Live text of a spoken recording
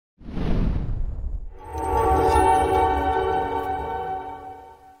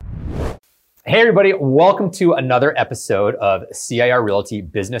Hey everybody, welcome to another episode of CIR Realty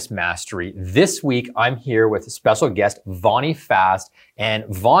Business Mastery. This week, I'm here with special guest Vonny Fast, and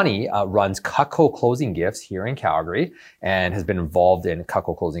Vonny runs Cutco Closing Gifts here in Calgary and has been involved in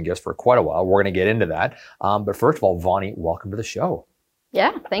Cutco Closing Gifts for quite a while. We're going to get into that. But first of all, Vonny, welcome to the show.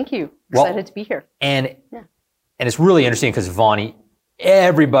 Yeah, thank you. Excited to be here. And it's really interesting because Vonny,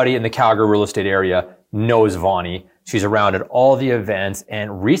 everybody in the Calgary real estate area knows Vonny. She's around at all the events,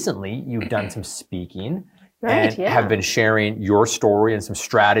 and recently you've done some speaking and have been sharing your story and some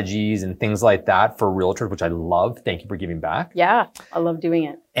strategies and things like that for realtors, which I love. Thank you for giving back. Yeah, I love doing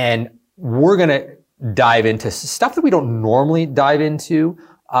it. And we're going to dive into stuff that we don't normally dive into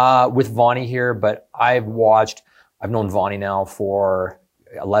with Vonny here, but I've known Vonny now for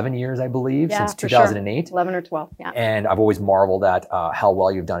 11 years, I believe, since 2008. Sure. 11 or 12, yeah. And I've always marveled at how well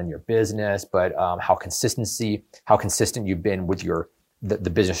you've done in your business, but how consistent you've been with the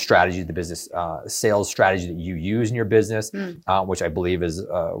business strategy, the business sales strategy that you use in your business, which I believe is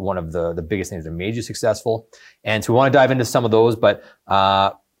one of the biggest things that made you successful. And so we want to dive into some of those, but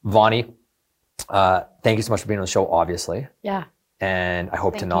Vonny, thank you so much for being on the show, obviously. Yeah. And I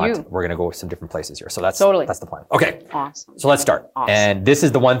hope we're going to go some different places here. So that's the plan. Okay. Awesome. So let's start. Awesome. And this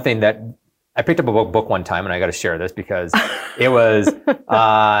is the one thing that I picked up a book one time, and I got to share this because it was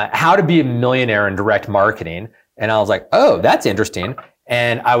How to Be a Millionaire in Direct Marketing. And I was like, oh, that's interesting.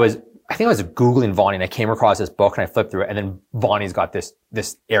 And I think I was Googling Vonny, and I came across this book, and I flipped through it, and then Vonny's got this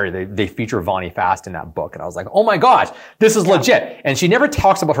area. They feature Vonny Fast in that book. And I was like, oh my gosh, this is legit. And she never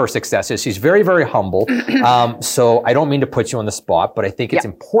talks about her successes. She's very, very humble. So I don't mean to put you on the spot, but I think it's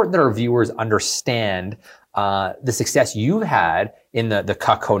important that our viewers understand the success you've had in the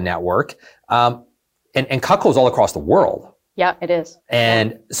Cutco network. And Cutco is all across the world. Yeah, it is.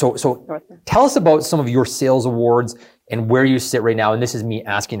 And so tell us about some of your sales awards and where you sit right now. And this is me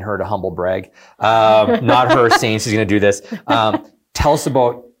asking her to humble brag, not her saying she's going to do this. Tell us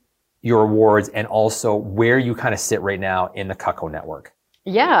about your awards and also where you kind of sit right now in the Cutco network.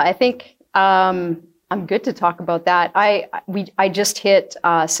 Yeah, I think I'm good to talk about that. I just hit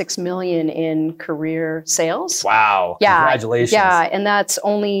 6 million in career sales. Wow! Yeah, congratulations. Yeah, and that's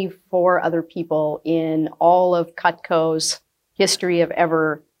only 4 other people in all of Cutco's history have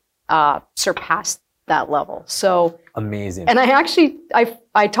ever surpassed that level. So amazing. And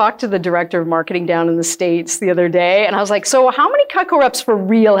I talked to the director of marketing down in the States the other day, and I was like, so how many Cutco reps for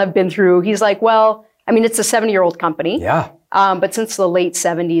real have been through? He's like, well, I mean, it's a 70-year-old company. Yeah. But since the late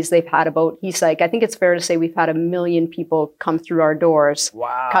 70s, they've had he's like, I think it's fair to say we've had 1 million people come through our doors.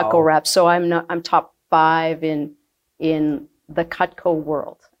 Wow. Cutco reps. So I'm top 5 in the Cutco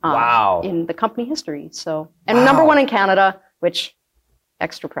world. Wow. In the company history. So, and number 1 in Canada, which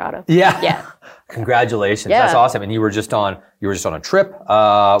extra proud of. Yeah. Yeah. Congratulations. Yeah. That's awesome. And you were just on a trip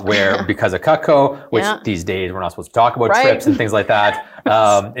where because of Cutco, which these days we're not supposed to talk about trips and things like that.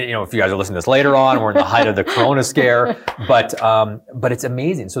 If you guys are listening to this later on, we're in the height of the Corona scare, but it's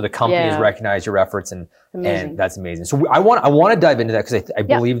amazing. So the company has recognized your efforts and that's amazing. So I want to dive into that because I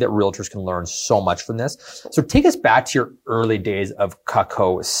believe that realtors can learn so much from this. So take us back to your early days of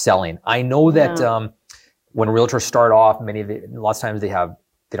Cutco selling. I know that, when realtors start off, lots of times they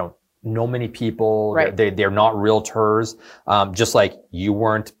don't know many people. Right. They're not realtors. Just like you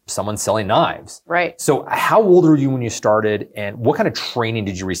weren't someone selling knives. Right. So how old were you when you started, and what kind of training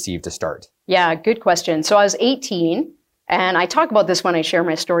did you receive to start? Yeah, good question. So I was 18, and I talk about this when I share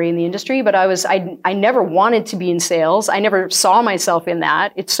my story in the industry, but I never wanted to be in sales. I never saw myself in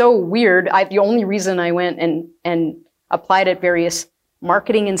that. It's so weird. The only reason I went and applied at various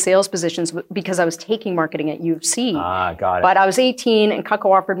marketing and sales positions because I was taking marketing at U of C. Got it. But I was 18 and Cutco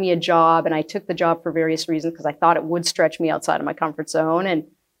offered me a job, and I took the job for various reasons because I thought it would stretch me outside of my comfort zone, and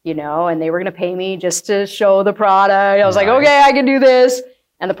and they were going to pay me just to show the product. I was like, okay, I can do this.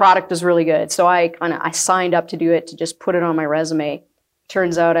 And the product was really good. So I signed up to do it, to just put it on my resume.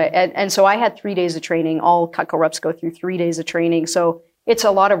 Turns out and so I had 3 days of training. All Cutco reps go through 3 days of training. So it's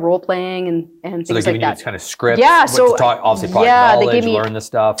a lot of role playing and things like that. So they're giving you kind of scripts. Yeah. So obviously product knowledge, they gave me, learn this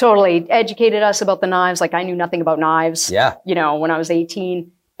stuff. Totally. Educated us about the knives. Like I knew nothing about knives. Yeah. When I was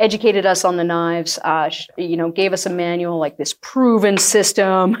 18, educated us on the knives, gave us a manual, like this proven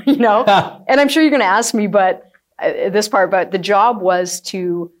system, and I'm sure you're going to ask me, but the job was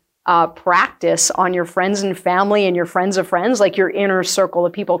to practice on your friends and family and your friends of friends, like your inner circle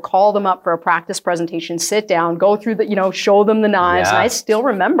of people. Call them up for a practice presentation, sit down, go through show them the knives. And I still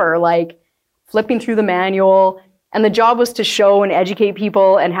remember like flipping through the manual, and the job was to show and educate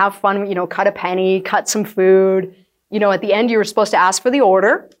people and have fun, cut a penny, cut some food. At the end you were supposed to ask for the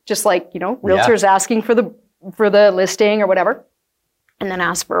order, just like, realtors asking for the listing or whatever. and then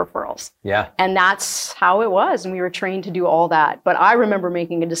ask for referrals. Yeah. And that's how it was. And we were trained to do all that. But I remember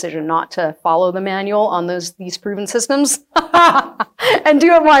making a decision not to follow the manual on these proven systems and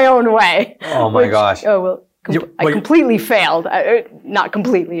do it my own way. Oh my gosh. Oh, well, I completely failed. Not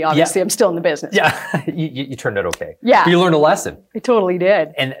completely, obviously. Yeah. I'm still in the business. Yeah. you turned out okay. Yeah. But you learned a lesson. I totally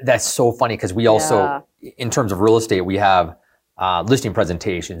did. And that's so funny because we also, in terms of real estate, we have listing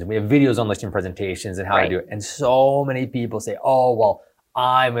presentations and we have videos on listing presentations and how to do it. And so many people say, oh, well,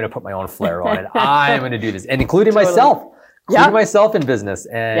 I'm going to put my own flair on it. I'm going to do this. And including myself, myself in business.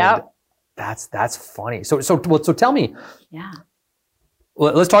 And that's funny. So tell me. Yeah.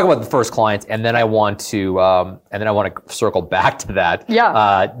 Let's talk about the first clients, and then I want to circle back to that.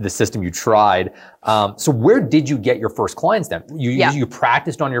 Yeah. The system you tried. So where did you get your first clients then? You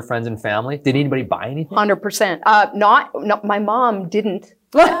practiced on your friends and family. Did anybody buy anything? 100%. Not my mom didn't.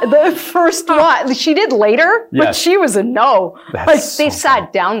 The first one, she did later, but she was a no. They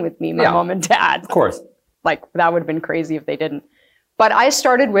sat down with me, my mom and dad. Of course. Like that would have been crazy if they didn't. But I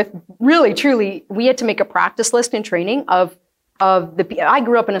started with really, truly, we had to make a practice list in training of I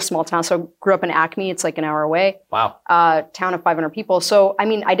grew up in a small town, so I grew up in Acme. It's like an hour away. Wow. Town of 500 people. So, I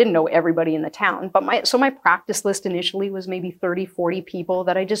mean, I didn't know everybody in the town, but my practice list initially was maybe 30, 40 people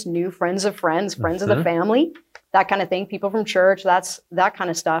that I just knew, friends of friends, friends of the family, that kind of thing, people from church, that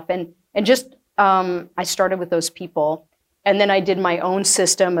kind of stuff. And just, I started with those people. And then I did my own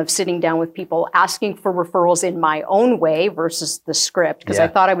system of sitting down with people, asking for referrals in my own way versus the script, because I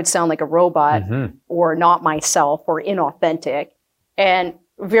thought I would sound like a robot or not myself or inauthentic. And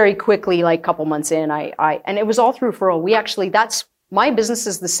very quickly, like a couple months in, and it was all through referral. My business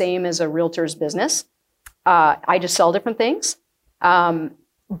is the same as a realtor's business. I just sell different things.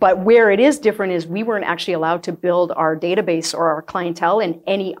 But where it is different is we weren't actually allowed to build our database or our clientele in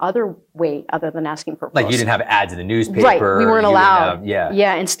any other way other than asking for referrals. Like you didn't have ads in the newspaper. Right, we weren't allowed.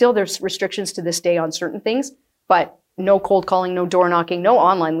 Yeah, and still there's restrictions to this day on certain things, but no cold calling, no door knocking, no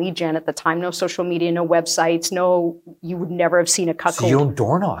online lead gen at the time, no social media, no websites, you would never have seen a Cutco. So you don't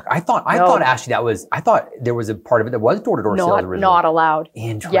door knock. I thought actually I thought there was a part of it that was door-to-door sales originally. Not allowed.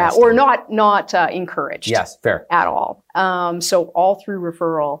 Interesting. Yeah, or not encouraged. Yes, fair. At all. So all through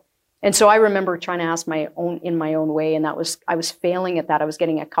referral. And so I remember trying to ask in my own way, and I was failing at that. I was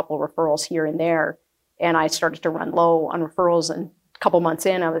getting a couple referrals here and there, and I started to run low on referrals, and a couple months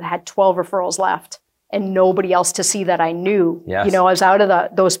in, I had 12 referrals left. And nobody else to see that I knew. Yes. I was out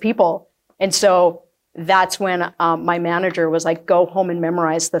of those people. And so that's when my manager was like, go home and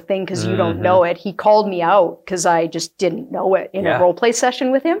memorize the thing because you don't know it. He called me out because I just didn't know it in a role play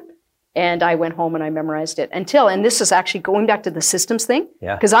session with him. And I went home and I memorized it and this is actually going back to the systems thing.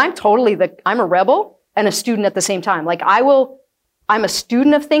 Because I'm a rebel and a student at the same time. Like I'm a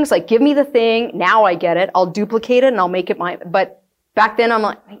student of things. Like give me the thing. Now I get it. I'll duplicate it and I'll make it but back then, I'm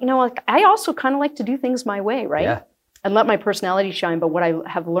like, I also kind of like to do things my way, right? Yeah. And let my personality shine. But what I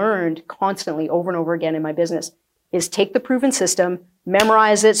have learned constantly over and over again in my business is take the proven system,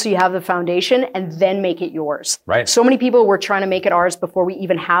 memorize it so you have the foundation, and then make it yours. Right. So many people were trying to make it ours before we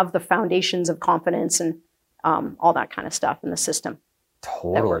even have the foundations of confidence and all that kind of stuff in the system.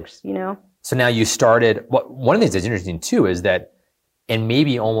 Totally. That works, So now you started, one of the things that's interesting too is that, and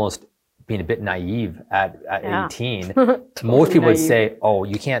maybe almost being a bit naive at 18, most people would say, oh,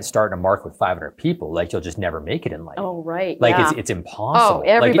 you can't start in a market with 500 people. Like, you'll just never make it in life. Oh, right. Like, it's impossible. Oh,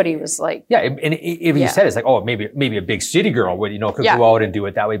 everybody was like... Yeah, and if you said it's like, oh, maybe a big city girl would, could go out and do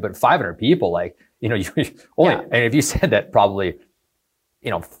it that way. But 500 people, like, you only... And if you said that probably,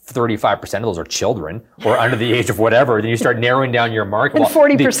 35% of those are children or under the age of whatever, then you start narrowing down your market. And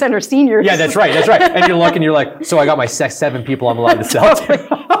 40% are seniors. Yeah, that's right. And you look and you're like, so I got my 7 people I'm allowed to sell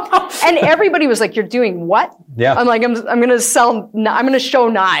to. And everybody was like, you're doing what? Yeah. I'm like, I'm going to show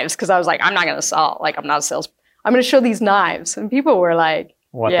knives because I was like, I'm not going to sell. Like, I'm not a salesperson. I'm going to show these knives. And people were like,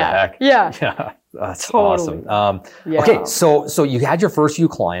 what the heck? Yeah. Yeah. That's totally awesome. Okay. So you had your first few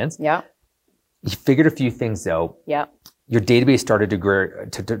clients. Yeah. You figured a few things out. Yeah. Your database started to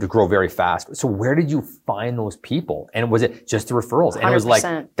grow very fast. So where did you find those people? And was it just the referrals? 100%. And it was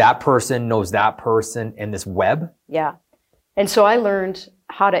like, that person knows that person in this web? Yeah. And so I learned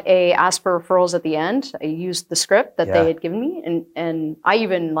how to ask for referrals at the end. I used the script that they had given me, and I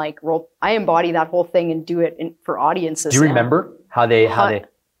even I embody that whole thing and do it for audiences. Do you remember how they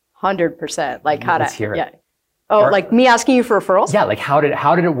 100%? Like how Let's hear it. Yeah. Oh, like me asking you for referrals? Yeah. Like how did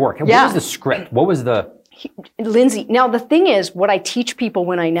it work? And what was the script? What was the? Lindsay, now the thing is, what I teach people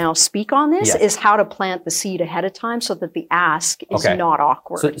when I now speak on this is how to plant the seed ahead of time so that the ask is not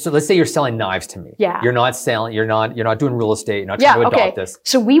awkward. So let's say you're selling knives to me. Yeah. You're not selling, you're not doing real estate, you're not trying to adopt this.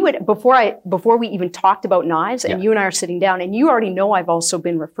 So we would, before we even talked about knives, and you and I are sitting down, and you already know I've also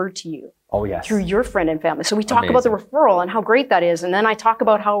been referred to you. Oh, yes. Through your friend and family. So we talk about the referral and how great that is. And then I talk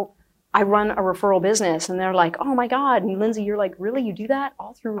about how I run a referral business, and they're like, oh my God. And Lindsay, you're like, really? You do that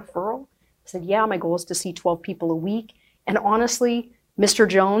all through referral? I said, yeah, my goal is to see 12 people a week. And honestly, Mr.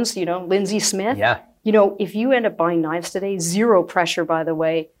 Jones, Lindsay Smith, if you end up buying knives today, zero pressure, by the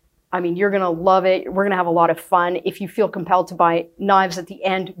way. I mean, you're going to love it. We're going to have a lot of fun. If you feel compelled to buy knives at the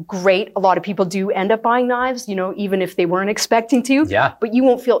end, great. A lot of people do end up buying knives, even if they weren't expecting to. Yeah. But you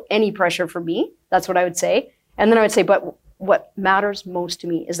won't feel any pressure from me. That's what I would say. And then I would say, but what matters most to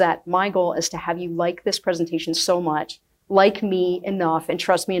me is that my goal is to have you like this presentation so much, like me enough, and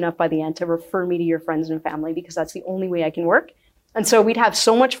trust me enough by the end to refer me to your friends and family, because that's the only way I can work. And so we'd have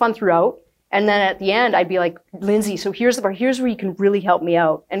so much fun throughout. And then at the end, I'd be like, Lindsay, so here's where you can really help me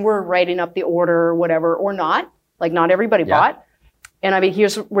out. And we're writing up the order or whatever, or not. Like, not everybody bought. And I mean,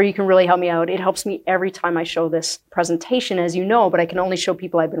 here's where you can really help me out. It helps me every time I show this presentation, as you know, but I can only show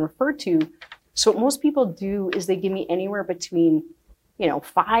people I've been referred to. So what most people do is they give me anywhere between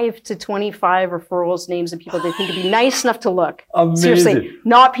 5 to 25 referrals, names of people they think would be nice enough to look. Amazing. Seriously,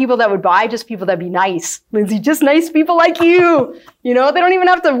 not people that would buy, just people that'd be nice. Lindsay, just nice people like you. They don't even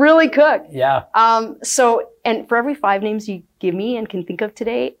have to really cook. Yeah. And for every 5 names you give me and can think of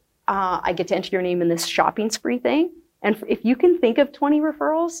today, I get to enter your name in this shopping spree thing. And if you can think of 20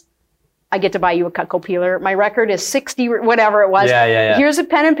 referrals, I get to buy you a Cutco peeler. My record is 60, whatever it was. Yeah. Here's a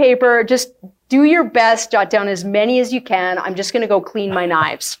pen and paper. Just do your best. Jot down as many as you can. I'm just going to go clean my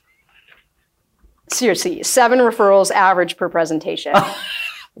knives. Seriously, 7 referrals average per presentation.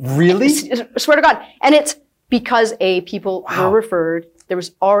 Really? Swear to God. And it's because people were referred. There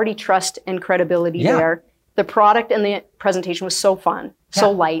was already trust and credibility there. The product and the presentation was so fun, so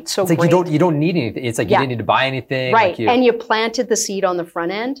light, so great. It's like you don't need anything. It's like you didn't need to buy anything. Right. And you planted the seed on the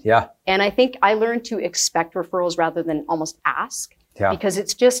front end. Yeah. And I think I learned to expect referrals rather than almost ask. Yeah. Because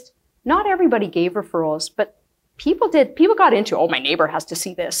it's just, not everybody gave referrals, but people did. People got into, my neighbor has to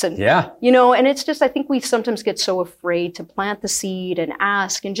see this. And, and it's just, I think we sometimes get so afraid to plant the seed and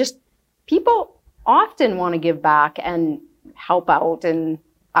ask, and just people often want to give back and help out. And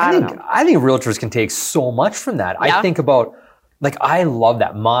I think realtors can take so much from that. Yeah. I think about, I love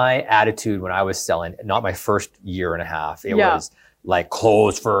that. My attitude when I was selling, not my first year and a half, it was like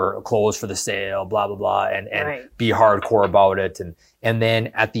close for the sale, blah, blah, blah, and be hardcore about it. And then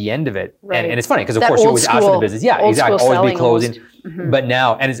at the end of it, and it's funny because of course you always ask for the business. Yeah, exactly. Always be closing. Mm-hmm. But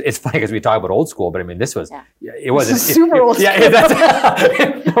now, and it's funny because we talk about old school, but I mean, this was, it wasn't super old school. Yeah,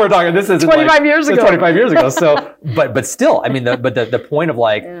 that's, we're talking, this is 25 years ago. 25 years ago. So, but still, I mean, the point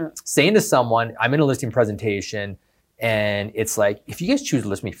of saying to someone, I'm in a listing presentation, and it's like, if you guys choose to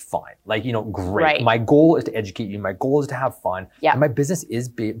list me, fine. Great. Right. My goal is to educate you. My goal is to have fun. Yeah. And my business is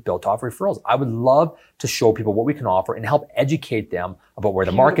built off referrals. I would love to show people what we can offer and help educate them about where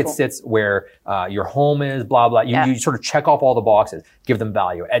the market sits, where your home is, blah, blah. You sort of check off all the boxes, give them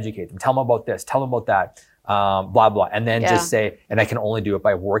value, educate them, tell them about this, tell them about that, blah, blah. And then just say, and I can only do it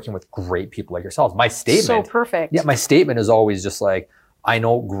by working with great people like yourselves. My statement. So perfect. Yeah, my statement is always just like, I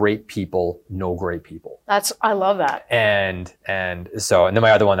know great people know great people. I love that. And then my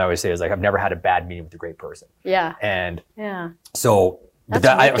other one I always say is I've never had a bad meeting with a great person. Yeah. And That's so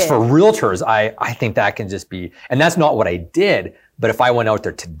for realtors, I think that can just be, and that's not what I did, but if I went out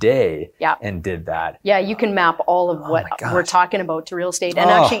there today and did that. Yeah, you can map all of what we're talking about to real estate.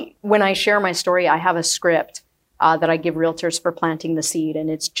 And actually, when I share my story, I have a script that I give realtors for planting the seed. And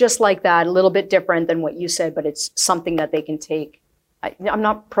it's just like that, a little bit different than what you said, but it's something that they can take. I'm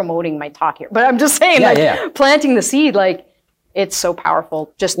not promoting my talk here, but I'm just saying planting the seed, it's so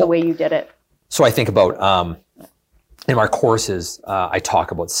powerful, just the way you did it. So I think about, in our courses, I talk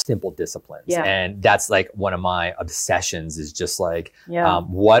about simple disciplines. Yeah. And that's one of my obsessions is just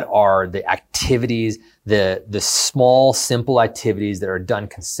what are the activities, the small, simple activities that are done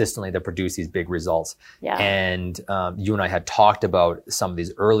consistently that produce these big results. Yeah. And you and I had talked about some of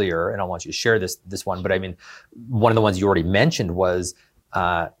these earlier, and I want you to share this one. But I mean, one of the ones you already mentioned was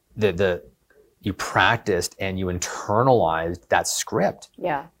you practiced and you internalized that script.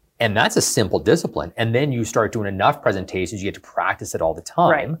 Yeah. And that's a simple discipline. And then you start doing enough presentations, you get to practice it all the time.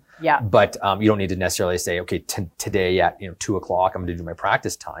 Right. Yeah. But you don't need to necessarily say, okay, today at 2:00, I'm going to do my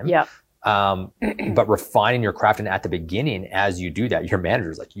practice time. Yeah. But refining your craft, and at the beginning, as you do that, your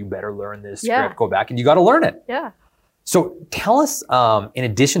manager's like, you better learn this script, go back and you got to learn it. Yeah. So tell us, in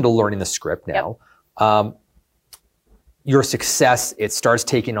addition to learning the script now, Your success, it starts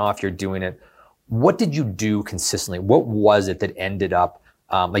taking off, you're doing it. What did you do consistently? What was it that ended up,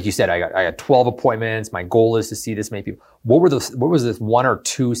 like you said, I got 12 appointments. My goal is to see this many people. What was this one or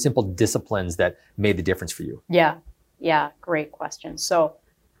two simple disciplines that made the difference for you? Yeah, great question. So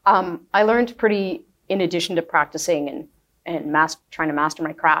I learned in addition to practicing and trying to master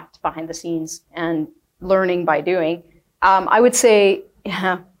my craft behind the scenes and learning by doing, I would say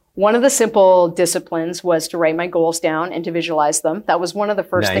one of the simple disciplines was to write my goals down and to visualize them. That was one of the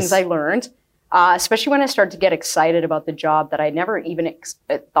first things I learned, especially when I started to get excited about the job that I never even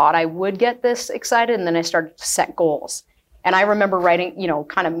thought I would get this excited. And then I started to set goals. And I remember writing,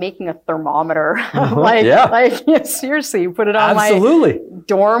 kind of making a thermometer, seriously, put it on my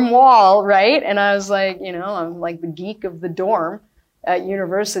dorm wall, right? And I was like, I'm like the geek of the dorm at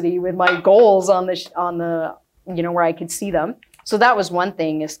university with my goals on the where I could see them. So that was one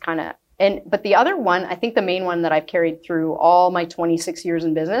thing is but the other one, I think the main one that I've carried through all my 26 years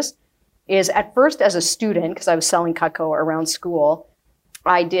in business is at first as a student, because I was selling Cutco around school,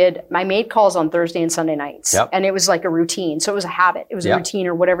 I made calls on Thursday and Sunday nights. Yep. And it was like a routine. So it was a habit. It was a routine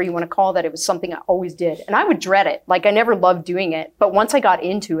or whatever you want to call that. It was something I always did. And I would dread it. Like I never loved doing it. But once I got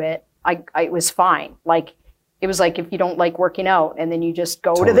into it, it was fine. Like it was like if you don't like working out and then you just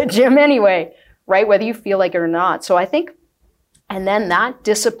go to the gym anyway, right? Whether you feel like it or not. So I think, and then that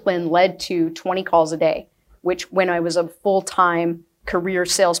discipline led to 20 calls a day, which when I was a full-time career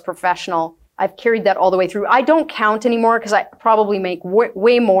sales professional, I've carried that all the way through. I don't count anymore because I probably make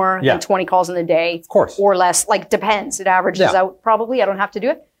way more than 20 calls in a day. Of course. Or less. Like, depends. It averages out probably. I don't have to do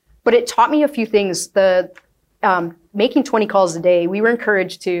it. But it taught me a few things. Making 20 calls a day, we were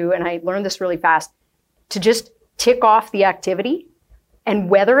encouraged to, and I learned this really fast, to just tick off the activity.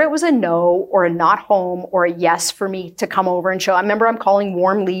 And whether it was a no or a not home or a yes for me to come over and show. I remember I'm calling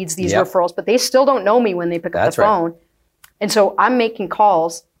warm leads, these referrals, but they still don't know me when they pick up the phone. And so I'm making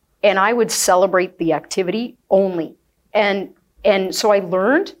calls. And I would celebrate the activity only. And so I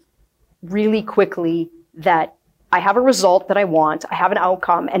learned really quickly that I have a result that I want. I have an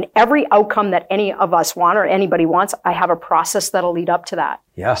outcome. And every outcome that any of us want or anybody wants, I have a process that'll lead up to that.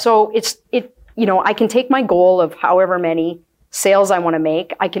 Yeah. So I can take my goal of however many sales I want to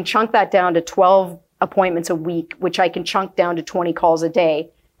make. I can chunk that down to 12 appointments a week, which I can chunk down to 20 calls a day.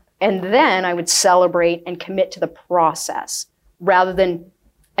 And then I would celebrate and commit to the process rather than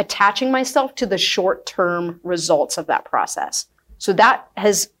attaching myself to the short-term results of that process. So that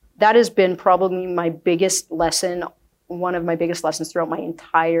has been probably my biggest lesson, one of my biggest lessons throughout my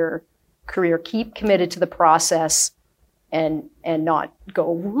entire career. Keep committed to the process and not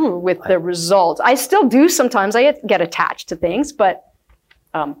go with the result. I still do sometimes. I get attached to things, but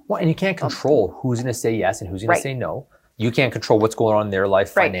and you can't control who's going to say yes and who's going to say no. You can't control what's going on in their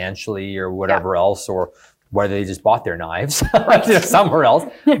life financially or whatever else, or whether they just bought their knives somewhere else.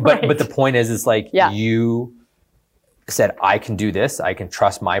 But the point is like you said, I can do this. I can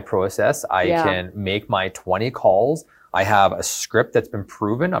trust my process. I can make my 20 calls. I have a script that's been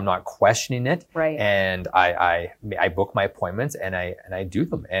proven. I'm not questioning it. Right. And I book my appointments and I do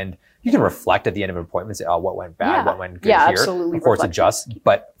them. And you can reflect at the end of an appointment, say, oh, what went bad, what went good here. Absolutely. Of course, adjust.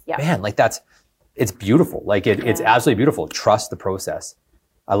 But man, like it's beautiful. Like it's absolutely beautiful. Trust the process.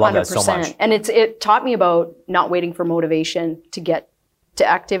 I love 100%. That so much. And it taught me about not waiting for motivation to get to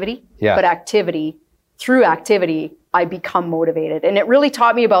activity, but through activity, I become motivated. And it really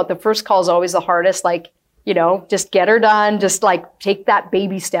taught me about the first call is always the hardest, like, just get her done, just like take that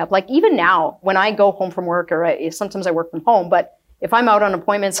baby step. Like even now when I go home from work or sometimes I work from home, but if I'm out on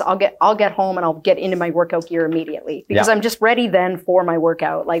appointments, I'll get home and I'll get into my workout gear immediately because I'm just ready then for my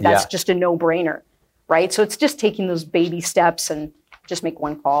workout. Like that's just a no-brainer, right? So it's just taking those baby steps and just make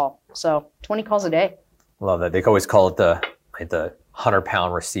one call. So 20 calls a day. Love that. They always call it the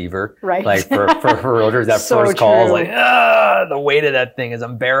 100-pound receiver. Right. Like for realtors, that so first call is like, the weight of that thing is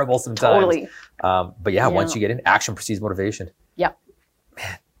unbearable sometimes. Totally. But once you get in, action precedes motivation. Yep.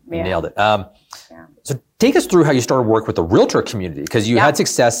 Man, you nailed it. So take us through how you started work with the realtor community, because you had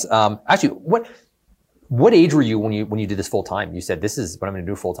success. Actually, what age were you when you did this full time? You said, this is what I'm going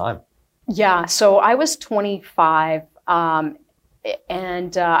to do full time. Yeah. So I was 25.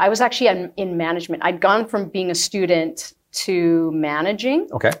 And I was actually in management. I'd gone from being a student to managing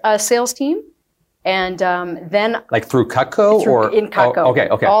a sales team. And then... Like through Cutco or? In Cutco.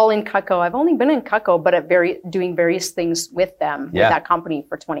 Oh, okay. All in Cutco. I've only been in Cutco, but doing various things with them, with that company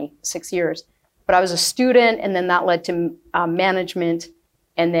for 26 years. But I was a student, and then that led to management.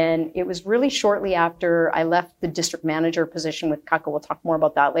 And then it was really shortly after I left the district manager position with Cutco. We'll talk more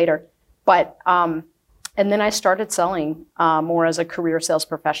about that later. But And then I started selling more as a career sales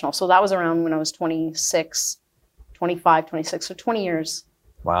professional. So that was around when I was 26, 25, 26. So 20 years.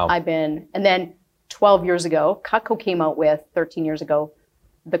 Wow. I've been, and then 12 years ago, Cutco came out with, 13 years ago,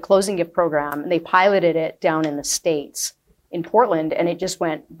 the closing gift program. And they piloted it down in the States, in Portland, and it just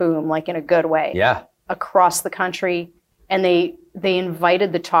went boom, like in a good way. Yeah. Across the country. And they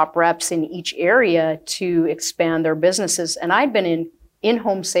invited the top reps in each area to expand their businesses. And I'd been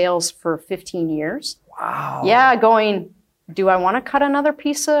in-home sales for 15 years. Wow. Yeah, going, do I want to cut another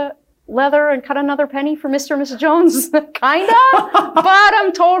piece of leather and cut another penny for Mr. and Mrs. Jones? Kinda. But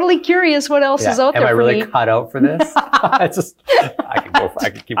I'm totally curious what else is out there. Am I for really me. cut out for this? It's just, I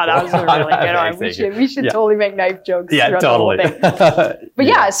could keep going. That was a really good one. We should totally make knife jokes. Yeah, totally. But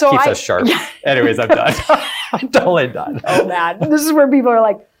yeah, so keeps us sharp. Yeah. Anyways, I'm done. I'm totally done. Oh man, this is where people are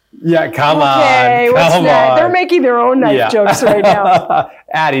like, yeah, come okay, on. what's Come that? on. They're making their own knife jokes right now.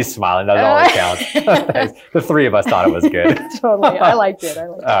 Addie's smiling. That's all that counts. The three of us thought it was good. Totally. I liked it.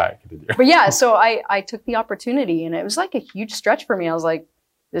 All right, continue. But yeah, so I took the opportunity, and it was like a huge stretch for me. I was like,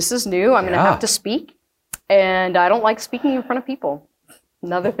 this is new. I'm going to have to speak, and I don't like speaking in front of people.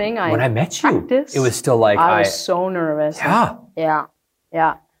 Another thing when I met you, practice, it was still like I was so nervous. Yeah.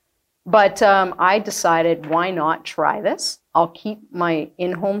 Yeah. But I decided, why not try this? I'll keep my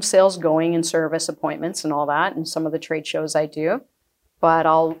in-home sales going and service appointments and all that, and some of the trade shows I do. But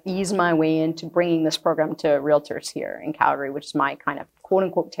I'll ease my way into bringing this program to realtors here in Calgary, which is my kind of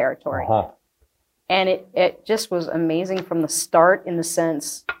quote-unquote territory. And it just was amazing from the start, in the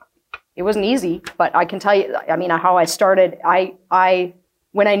sense, it wasn't easy, but I can tell you, I mean, how I started,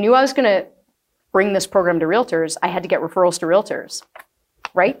 when I knew I was going to bring this program to realtors, I had to get referrals to realtors.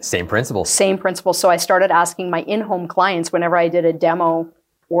 Right? Same principle. Same principle. So I started asking my in-home clients whenever I did a demo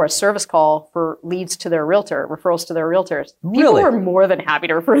or a service call for leads to their realtor, referrals to their realtors. People were more than happy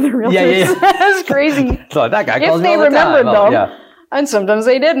to refer their realtors. Yeah. That's crazy. So that guy calls if me they all the time. remembered them. Yeah. And sometimes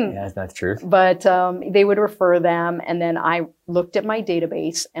they didn't. Yeah, that's true. But they would refer them. And then I looked at my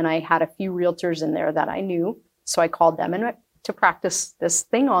database, and I had a few realtors in there that I knew. So I called them in to practice this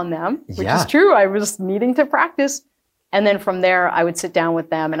thing on them, which is true. I was needing to practice. And then from there, I would sit down with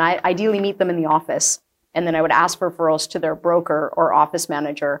them, and I ideally meet them in the office. And then I would ask for referrals to their broker or office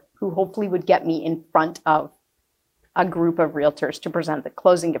manager, who hopefully would get me in front of a group of realtors to present the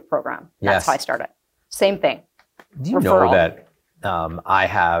closing gift program. That's how I started. Same thing. Do you know that I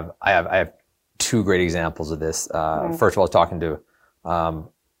have two great examples of this. First of all, I was talking to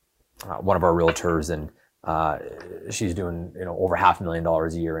one of our realtors, and she's doing over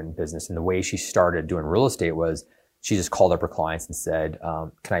 $500,000 a year in business. And the way she started doing real estate was, she just called up her clients and said,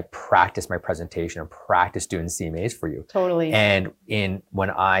 can I practice my presentation and practice doing CMAs for you? Totally. And when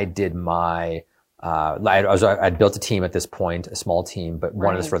I did my, I'd built a team at this point, a small team, but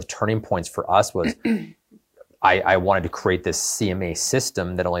one of the sort of turning points for us was I wanted to create this CMA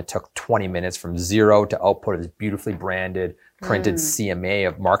system that only took 20 minutes from zero to output of this beautifully branded, printed CMA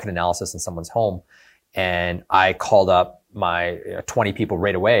of market analysis in someone's home. And I called up my 20 people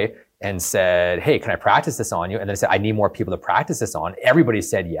right away and said, hey, can I practice this on you? And then I said, I need more people to practice this on. Everybody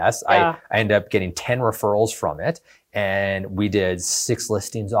said yes. I ended up getting 10 referrals from it. And we did 6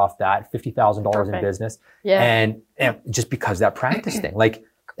 listings off that, $50,000 in business. Yeah. And just because that practice thing,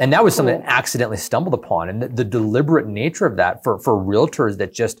 and that was something that I accidentally stumbled upon. And the deliberate nature of that for realtors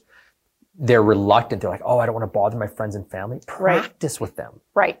that just, they're reluctant. They're like, oh, I don't want to bother my friends and family. Practice with them.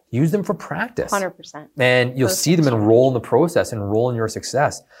 Right. Use them for practice. 100%. And you'll see them enroll in the process, enroll in your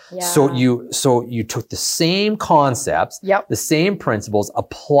success. Yeah. So you took the same concepts, the same principles,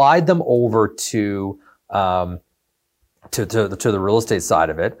 applied them over to the real estate side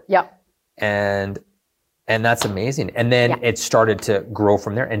of it. Yep. And that's amazing. And then it started to grow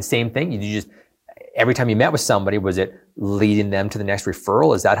from there. And same thing, you just, every time you met with somebody, was it leading them to the next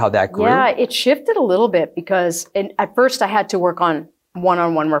referral? Is that how that grew? Yeah, it shifted a little bit, because at first I had to work on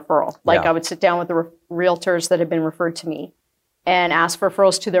one-on-one referral. I would sit down with the realtors that had been referred to me and ask for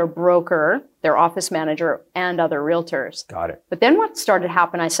referrals to their broker, their office manager, and other realtors. Got it. But then what started to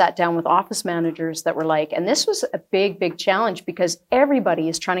happen, I sat down with office managers that were like, and this was a big, big challenge, because everybody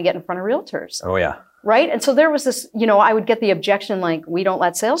is trying to get in front of realtors. Oh, yeah. Right? And so there was this, I would get the objection, like, we don't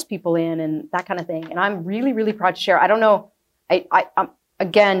let salespeople in and that kind of thing. And I'm really, really proud to share. I don't know. I'm,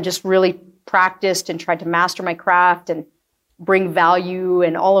 again, just really practiced and tried to master my craft and bring value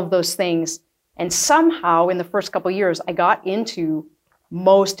and all of those things. And somehow in the first couple of years, I got into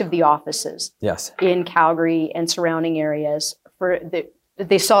most of the offices in Calgary and surrounding areas.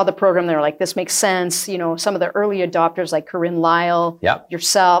 They saw the program. They were like, this makes sense. Some of the early adopters, like Corinne Lyle,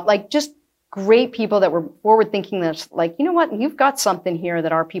 yourself, just great people that were forward thinking, that's like, you know what, you've got something here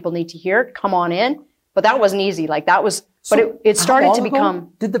that our people need to hear. Come on in. But that wasn't easy. Like that was, So but it started how to long ago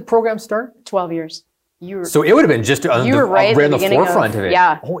become did the program start? 12 years. So it would have been just you were right on the beginning forefront of it.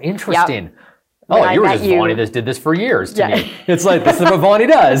 Yeah. Oh, interesting. Yep. Oh, When you were I just met you- Vonny that did this for years to Yeah. me. It's like, this is what Vonny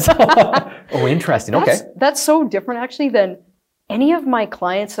does. Oh, interesting. Okay. That's so different actually than any of my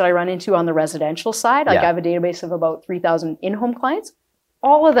clients that I run into on the residential side. Like Yeah. I have a database of about 3,000 in-home clients,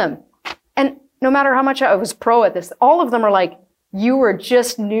 all of them. And no matter how much I was pro at this, all of them are like, you were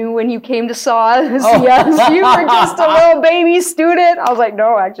just new when you came to saw us. Oh. Yes, you were just a little baby student. I was like,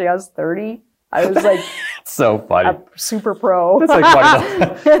 no, actually I was 30. I was like So funny. a super pro. It's like one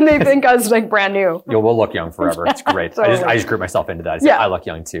of And they think I was like brand new. Yo, we'll look young forever. It's great. Totally. I just group myself into that. I say, Yeah. I look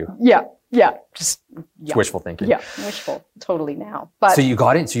young too. Yeah. Just It's wishful thinking. yeah, wishful totally now. But So you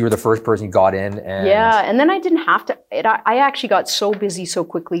got in. So you were the first person you got in, and yeah, and then I didn't have to. I actually got so busy so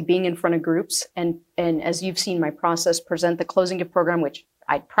quickly being in front of groups, and as you've seen my process, present the closing gift program, which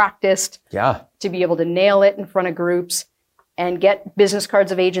I practiced yeah, to be able to nail it in front of groups and get business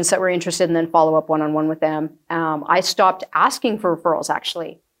cards of agents that were interested, and then follow up one-on-one with them. I stopped asking for referrals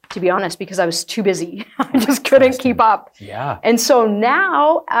actually, to be honest, because I was too busy. I just couldn't keep up. yeah. And so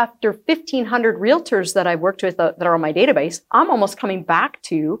now, after 1,500 realtors that I've worked with that are on my database, I'm almost coming back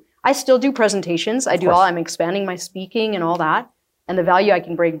to, I still do presentations. I do course. I'm expanding my speaking and all that and the value I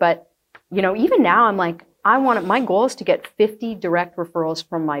can bring. But, you know, even now I'm like, my goal is to get 50 direct referrals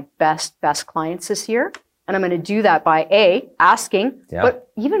from my best clients this year. And I'm going to do that by asking, but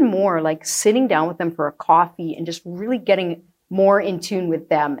even more like sitting down with them for a coffee and just really getting more in tune with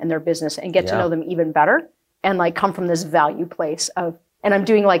them and their business and get to know them even better and like come from this value place of, and I'm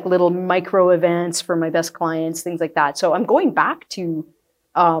doing like little micro events for my best clients, things like that. So I'm going back to,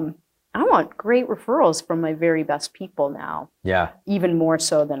 I want great referrals from my very best people now, Yeah. even more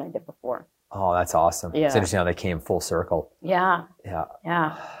so than I did before. Oh, that's awesome. Yeah. It's interesting how they came full circle. Yeah. Yeah.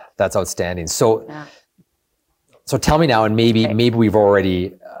 Yeah. That's outstanding. So, Yeah. so tell me now, and maybe we've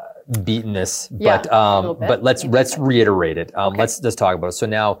already beaten this, Yeah, but a little bit. but let's reiterate it. Let's talk about it. So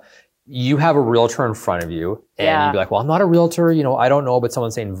now you have a realtor in front of you, and you'd be like, well, I'm not a realtor, you know, I don't know, but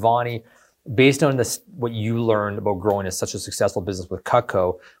someone's saying, Vonny, based on this, what you learned about growing as such a successful business with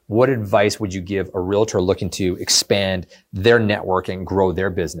Cutco, what advice would you give a realtor looking to expand their network and grow their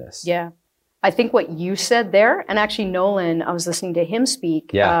business? Yeah. I think what you said there, and actually Nolan, I was listening to him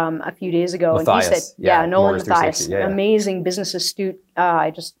speak a few days ago, Matthias. and he said, Nolan Mortgage Matthias, 360. Yeah. amazing business astute.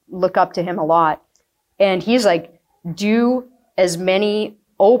 I just look up to him a lot. And he's like, do as many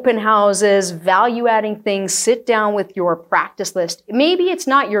open houses, value adding things, sit down with your practice list. Maybe it's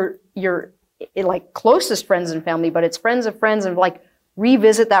not your like closest friends and family, but it's friends of friends, and like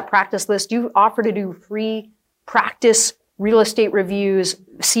revisit that practice list. Do offer to do free practice real estate reviews,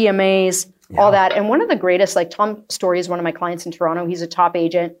 CMAs, all that. And one of the greatest, like Tom Story is one of my clients in Toronto. He's a top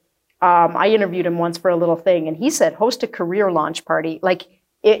agent. I interviewed him once for a little thing, and he said, host a career launch party. Like,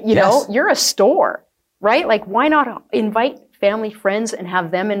 you know, you're a store, right? Like, why not invite family, friends, and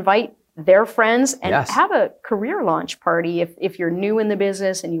have them invite their friends and have a career launch party if you're new in the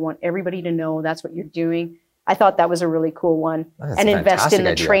business and you want everybody to know that's what you're doing. I thought that was a really cool one. That's and a invest in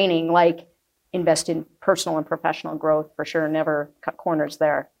the idea. training, like invest in personal and professional growth for sure. Never cut corners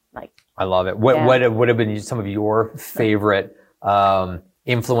there. Like, I love it. What would have been some of your favorite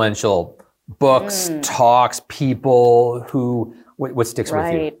influential books, talks, people who, what sticks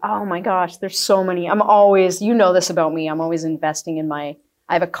with you? Oh my gosh, there's so many. I'm always, you know this about me, I'm always investing in I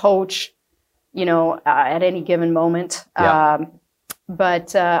have a coach, you know, at any given moment.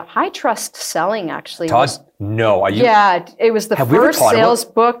 But high trust selling actually. Todd? No. Are you? Yeah, it was the Have we ever first taught about- sales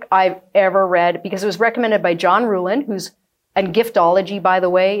book I've ever read because it was recommended by John Rulin, and Giftology, by the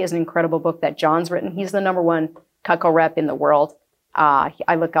way, is an incredible book that John's written. He's the #1 Cutco rep in the world.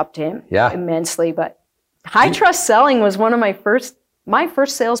 I look up to him immensely. But high trust selling was one of my first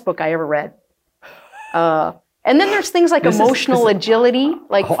sales book I ever read. And then there's things like emotional agility.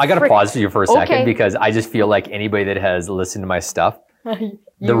 Like, I got to pause for you for a second because I just feel like anybody that has listened to my stuff,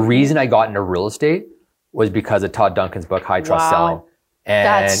 the reason I got into real estate was because of Todd Duncan's book, High Trust Selling. And,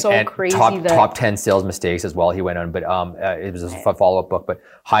 that's so crazy. Top 10 sales mistakes as well. He went on, but it was a follow-up book. But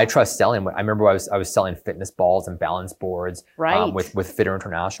High Trust Selling, I remember I was selling fitness balls and balance boards with Fitter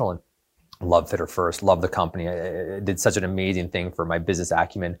International, and love Fitter First, love the company. It did such an amazing thing for my business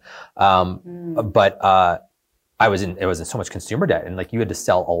acumen. But I was in so much consumer debt, and like you had to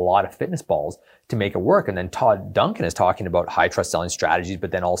sell a lot of fitness balls to make it work. And then Todd Duncan is talking about high trust selling strategies, but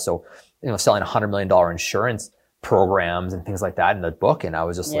then also, you know, selling $100 million insurance programs and things like that in the book. And I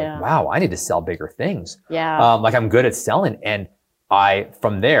was just like, wow, I need to sell bigger things. Yeah. Like I'm good at selling. And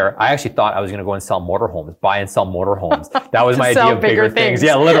from there, I actually thought I was going to go and sell motorhomes, buy and sell motorhomes. That was my idea of bigger things.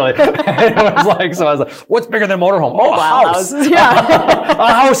 Yeah, literally. So I was like, what's bigger than a motorhome? Oh, a house. Yeah.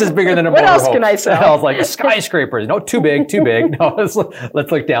 A house is bigger than a motorhome. What else can I sell? I was like, skyscrapers. No, too big. No, let's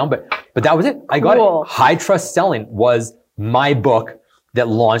look down. But that was it. I got it. High Trust Selling was my book that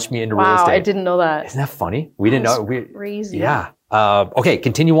launched me into real estate. Wow, I didn't know that. Isn't that funny? We didn't know. Crazy. Yeah. Okay,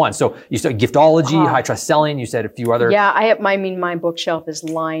 continue on. So you said giftology, High Trust Selling. You said a few other. Yeah, my bookshelf is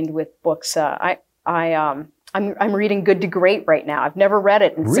lined with books. I'm reading Good to Great right now. I've never read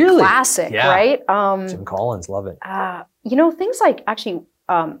it. It's a classic, right? Jim Collins, love it. Things like actually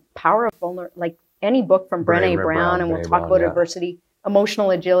Power of Vulnerability, like any book from Brené Brown, and we'll talk about adversity,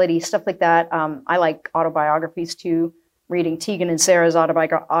 emotional agility, stuff like that. I like autobiographies too. Reading Tegan and Sarah's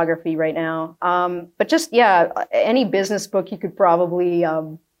autobiography right now. But just, any business book you could probably,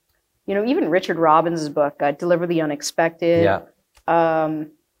 even Richard Robbins' book, Deliver the Unexpected. Yeah.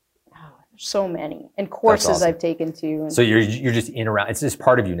 So many. And courses awesome. I've taken too. So you're just in around, it's just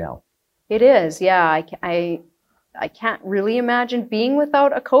part of you now. It is, yeah. I can't really imagine being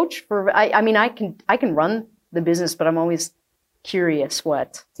without a coach I can run the business, but I'm always curious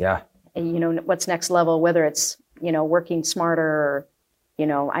what's next level, whether it's, working smarter, or,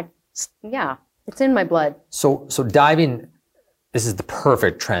 it's in my blood. So diving, this is the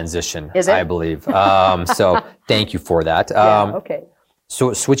perfect transition, is it? I believe. So thank you for that. Okay.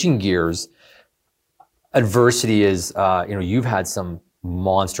 So switching gears, adversity is, you've had some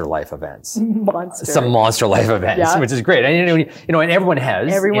monster life events. Some monster life events, which is great. And, and everyone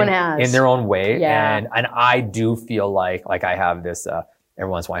has. In their own way. Yeah. And I do feel like I have this,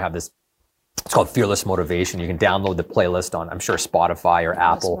 every once in a while I have this, it's called Fearless Motivation. You can download the playlist on, I'm sure, Spotify or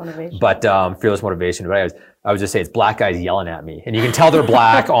Apple. But Fearless Motivation. But I would just say it's black guys yelling at me, and you can tell they're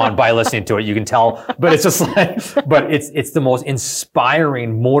black by listening to it. You can tell, but it's just but it's the most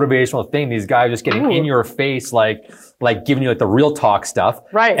inspiring, motivational thing. These guys just getting in your face, like giving you the real talk stuff.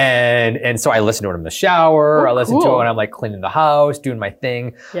 Right. And so I listen to it in the shower. I listen to it when I'm cleaning the house, doing my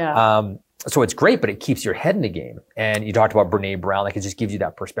thing. Yeah. So it's great, but it keeps your head in the game. And you talked about Brené Brown, it just gives you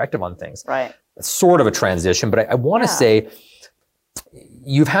that perspective on things. Right. It's sort of a transition, but I want to say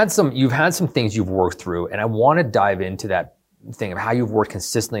you've had some things you've worked through, and I want to dive into that thing of how you've worked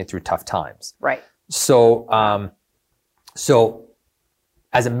consistently through tough times. Right. So,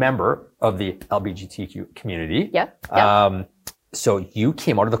 as a member of the LGBTQ community, so you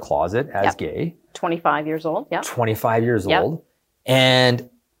came out of the closet as gay. 25 years old. Yeah. 25 years old, and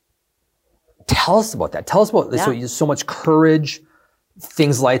tell us about that. Tell us about so much courage,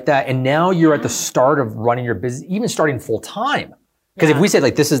 things like that. And now you're at the start of running your business, even starting full time. Because if we say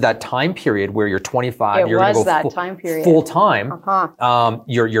this is that time period where you're 25, you're going to go full time.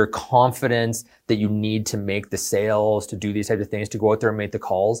 Your confidence that you need to make the sales, to do these types of things, to go out there and make the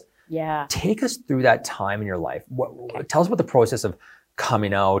calls. Yeah. Take us through that time in your life. Tell us about the process of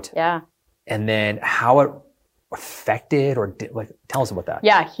coming out. Yeah. And then how it affected, or tell us about that.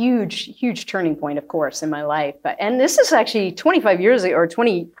 Yeah, huge turning point, of course, in my life. And this is actually 25 years ago, or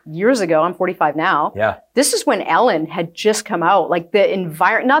 20 years ago. I'm 45 now. Yeah. This is when Ellen had just come out. The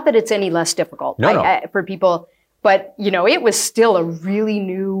environment, not that it's any less difficult for people, but it was still a really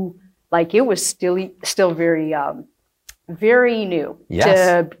new, it was still very, very new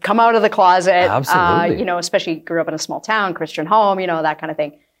to come out of the closet. Absolutely. Especially grew up in a small town, Christian home, that kind of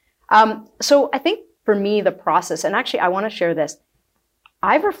thing. So I think, for me, the process, and actually I want to share this.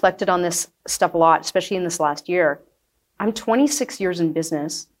 I've reflected on this stuff a lot, especially in this last year. I'm 26 years in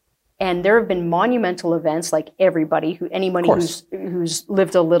business, and there have been monumental events like anybody who's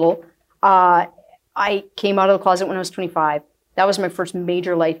lived a little. I came out of the closet when I was 25. That was my first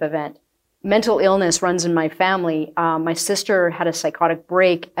major life event. Mental illness runs in my family. My sister had a psychotic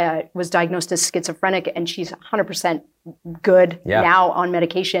break, was diagnosed as schizophrenic, and she's 100% good now on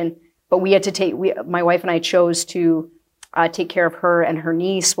medication. But we had to my wife and I chose to take care of her and her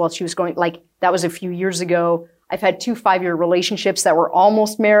niece while she was going, that was a few years ago. I've had 2 5-year relationships that were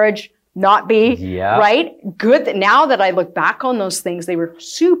almost marriage, not be, right? Good. Now that I look back on those things, they were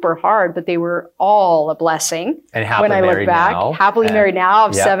super hard, but they were all a blessing. And happily married now. Happily married now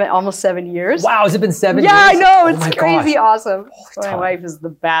of almost 7 years. Wow, has it been 7 years? Yeah, I know. It's crazy awesome. My wife is the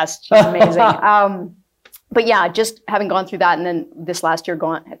best. She's amazing. But yeah, just having gone through that, and then this last year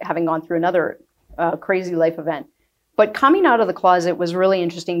having gone through another crazy life event. But coming out of the closet was really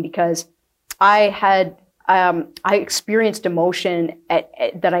interesting because I experienced emotion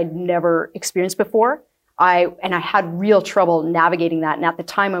that I'd never experienced before. I had real trouble navigating that. And at the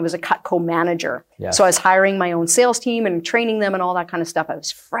time, I was a Cutco manager. So I was hiring my own sales team and training them and all that kind of stuff. I was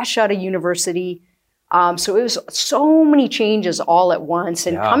fresh out of university. So it was so many changes all at once.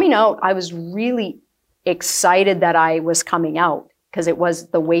 And coming out, I was really excited that I was coming out because it was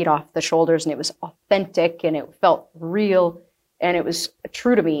the weight off the shoulders and it was authentic and it felt real and it was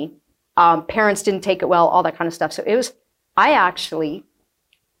true to me. Parents didn't take it well, all that kind of stuff. So it was, I actually,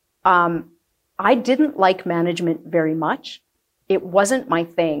 I didn't like management very much. It wasn't my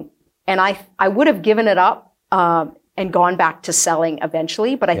thing. And I would have given it up and gone back to selling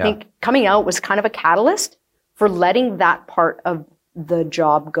eventually. But I think coming out was kind of a catalyst for letting that part of the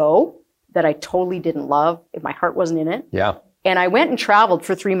job go that I totally didn't love. If my heart wasn't in it. Yeah. And I went and traveled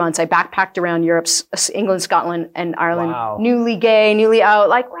for 3 months. I backpacked around Europe, England, Scotland, and Ireland. Newly gay, newly out,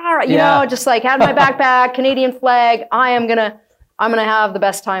 like, you know, just like had my backpack, Canadian flag. I'm gonna have the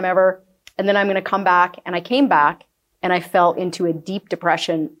best time ever. And then I'm gonna come back. And I came back and I fell into a deep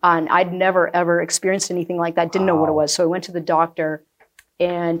depression. And I'd never, ever experienced anything like that. Didn't know what it was. So I went to the doctor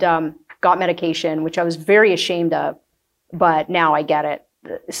and got medication, which I was very ashamed of. But now I get it.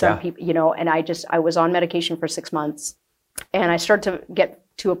 Some people, you know, and I was on medication for 6 months. And I started to get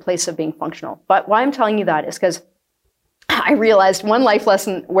to a place of being functional. But why I'm telling you that is because I realized one life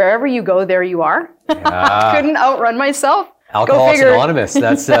lesson, wherever you go, there you are. I couldn't outrun myself. Alcoholics Anonymous.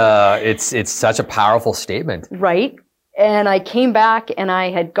 That's it's such a powerful statement. Right. And I came back and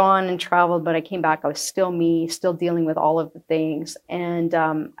I had gone and traveled, but I came back, I was still me, still dealing with all of the things. And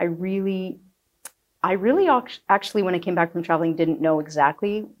I really actually, when I came back from traveling, didn't know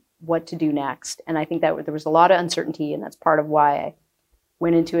exactly what to do next. And I think that there was a lot of uncertainty, and that's part of why I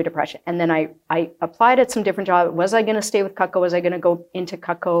went into a depression. And then I applied at some different jobs. Was I going to stay with Cutco? Was I going to go into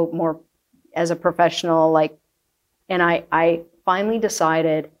Cutco more as a professional? And I finally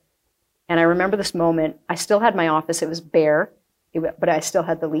decided, and I remember this moment, I still had my office. It was bare, but I still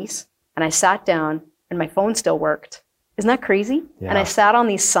had the lease. And I sat down and my phone still worked. Isn't that crazy? Yeah. And I sat on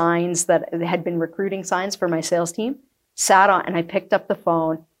these signs that had been recruiting signs for my sales team, and I picked up the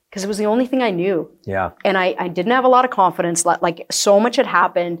phone because it was the only thing I knew. Yeah. And I didn't have a lot of confidence. Like so much had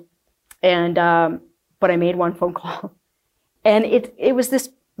happened. And, but I made one phone call. And it was this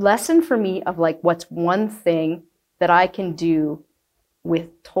lesson for me of like, what's one thing that I can do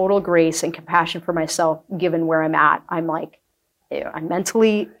with total grace and compassion for myself, given where I'm at. I'm like, I'm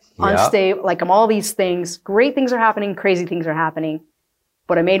mentally unstable. Like I'm all these things. Great things are happening. Crazy things are happening.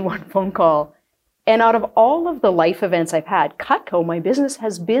 But I made one phone call. And out of all of the life events I've had, Cutco, my business,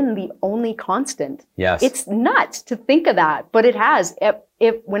 has been the only constant. Yes. It's nuts to think of that, but it has.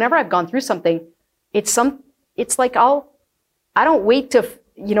 Whenever I've gone through something, it's like I don't wait to,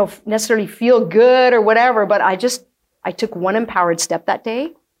 necessarily feel good or whatever, but I took one empowered step that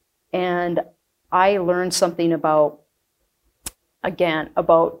day, and I learned something about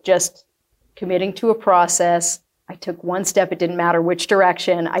just committing to a process. I took one step. It didn't matter which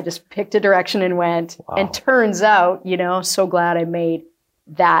direction. I just picked a direction and went. Wow. And turns out, so glad I made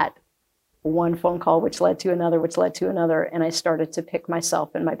that one phone call, which led to another, which led to another. And I started to pick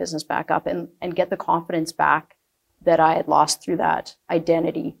myself and my business back up and get the confidence back that I had lost through that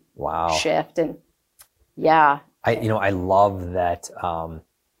identity shift. And I love that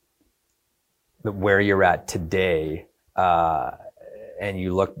where you're at today, and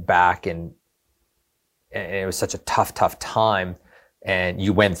you look back and it was such a tough time, and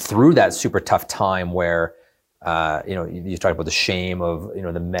you went through that super tough time where, you talked about the shame of, the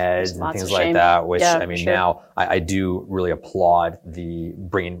meds and things like that, which now I do really applaud the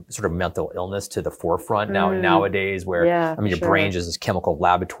bringing sort of mental illness to the forefront nowadays where, your brain is this chemical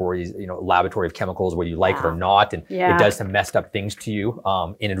laboratory of chemicals, whether you like it or not. And it does some messed up things to you,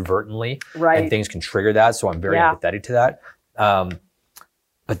 inadvertently, and things can trigger that. So I'm very empathetic to that.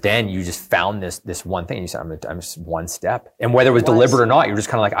 But then you just found this one thing and you said, I'm just one step. And whether it was deliberate or not, you're just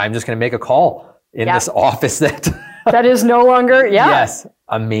kind of like, I'm just going to make a call in this office that is no longer, Yes.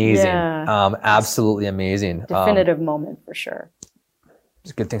 Amazing. Absolutely amazing. Definitive moment for sure.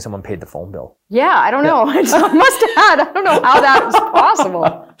 It's a good thing someone paid the phone bill. Yeah, I don't know. I must have had. I don't know how that was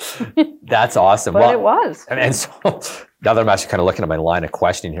possible. That's awesome. But it was. And so now that I'm actually kind of looking at my line of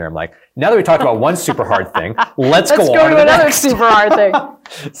questioning here, I'm like, now that we talked about one super hard thing, let's go on to another super hard thing.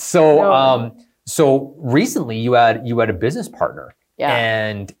 So recently you had a business partner.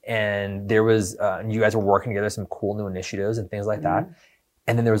 Yeah. And there was, you guys were working together, some cool new initiatives and things like that.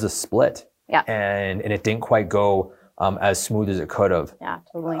 And then there was a split. Yeah. And it didn't quite go as smooth as it could have. Yeah,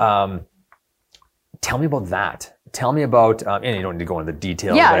 totally. Tell me about that. Tell me about, and you don't need to go into the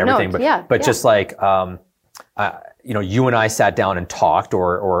details about everything, but just like, you and I sat down and talked,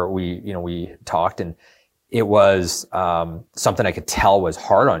 or we talked, and it was something I could tell was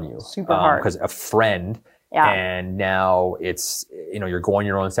hard on you. Super hard. Because a friend Yeah. And now it's, you're going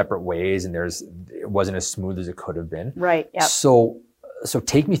your own separate ways, and it wasn't as smooth as it could have been. Right. Yeah. So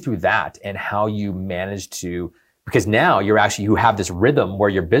take me through that and how you managed to, because now you have this rhythm where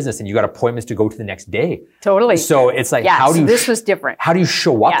your business and you got appointments to go to the next day. Totally. So it's like, this was different. How do you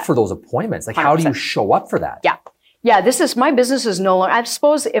show up for those appointments? Like, 100%. How do you show up for that? Yeah. Yeah. My business is no longer, I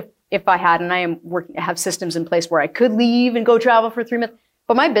suppose if I had, and I have systems in place where I could leave and go travel for 3 months,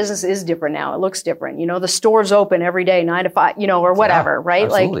 but my business is different now. It looks different. The store's open every day, 9 to 5, or whatever, right?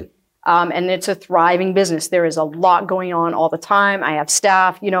 Absolutely. And it's a thriving business. There is a lot going on all the time. I have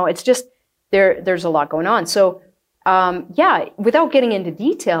staff, it's just, there's a lot going on. So, without getting into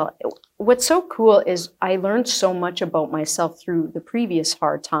detail, what's so cool is I learned so much about myself through the previous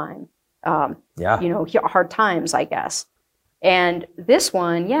hard time. Hard times, I guess. And this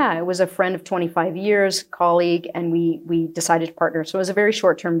one, it was a friend of 25 years, colleague, and we decided to partner. So it was a very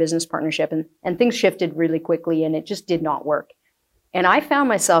short-term business partnership, and things shifted really quickly, and it just did not work. And I found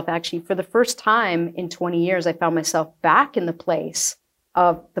myself actually, for the first time in 20 years, I found myself back in the place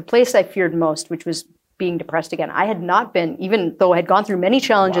I feared most, which was being depressed again. I had not been, even though I had gone through many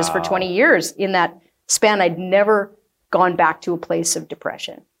challenges for 20 years in that span, I'd never gone back to a place of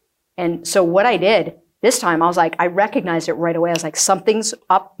depression. And so what I did this time, I was like, I recognized it right away. I was like, something's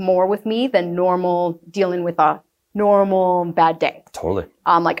up more with me than normal, dealing with a normal bad day. Totally.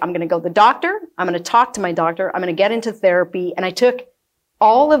 I'm like, I'm going to go to the doctor. I'm going to talk to my doctor. I'm going to get into therapy. And I took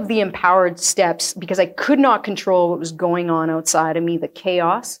all of the empowered steps because I could not control what was going on outside of me, the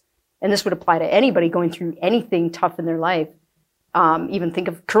chaos. And this would apply to anybody going through anything tough in their life. Even think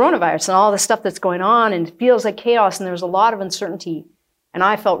of coronavirus and all the stuff that's going on, and it feels like chaos, and there's a lot of uncertainty. And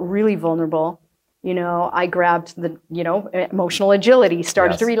I felt really vulnerable. I grabbed the, emotional agility,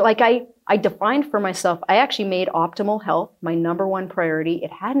 started to read it. Like I defined for myself, I actually made optimal health my number one priority.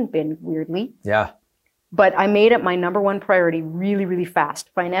 It hadn't been, weirdly. Yeah. But I made it my number one priority really, really fast.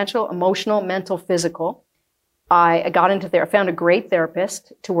 Financial, emotional, mental, physical. I got into there. I found a great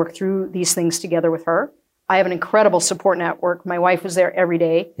therapist to work through these things together with her. I have an incredible support network. My wife was there every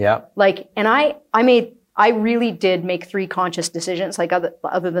day. Yeah. And I really did make 3 conscious decisions, like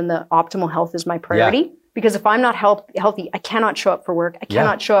other than the optimal health is my priority. Yeah. Because if I'm not healthy, I cannot show up for work. I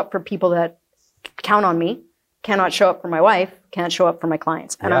cannot show up for people that count on me, cannot show up for my wife, can't show up for my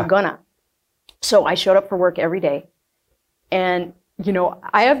clients. And I'm gonna. So I showed up for work every day. And,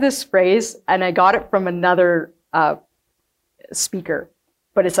 I have this phrase, and I got it from another speaker,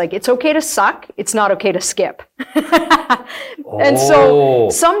 but it's like, it's okay to suck. It's not okay to skip. And so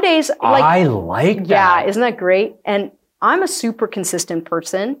some days, I like that. Yeah, isn't that great? And I'm a super consistent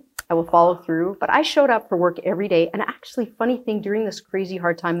person. I will follow through, but I showed up for work every day. And actually, funny thing, during this crazy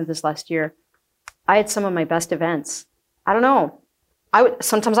hard time of this last year, I had some of my best events. I don't know.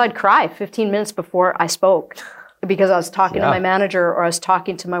 Sometimes I'd cry 15 minutes before I spoke because I was talking to my manager or I was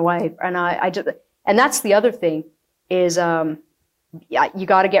talking to my wife. And and that's the other thing is, you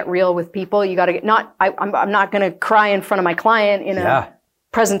got to get real with people. You got to I'm not going to cry in front of my client in a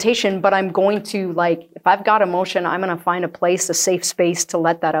presentation, but I'm going to, if I've got emotion, I'm going to find a place, a safe space to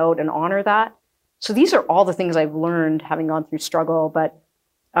let that out and honor that. So these are all the things I've learned having gone through struggle. But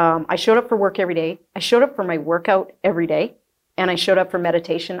I showed up for work every day. I showed up for my workout every day. And I showed up for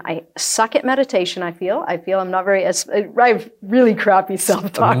meditation. I suck at meditation, I feel. I'm not very, I have really crappy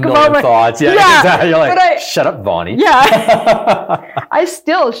self-talk about my thoughts. Yeah. You're like, shut up, Vonny. Yeah. I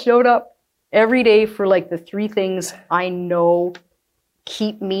still showed up every day for the 3 things I know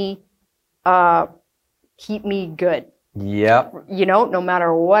keep me good. Yep. No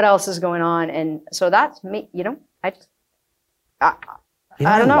matter what else is going on. And so that's me, I don't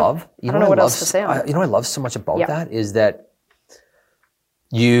know. I don't know what else to say on it. I love so much about that is that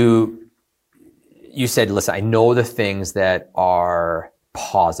you said, listen, I know the things that are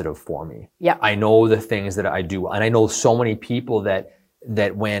positive for me. Yeah. I know the things that I do. And I know so many people that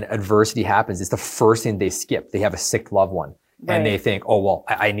when adversity happens, it's the first thing they skip. They have a sick loved one. Right. And they think, oh, well,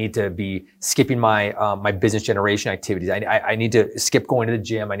 I need to be skipping my my business generation activities. I need to skip going to the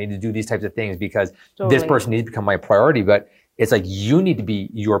gym. I need to do these types of things because this person needs to become my priority. But it's like you need to be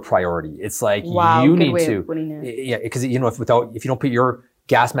your priority. It's like you need to. Yeah, because if you don't put your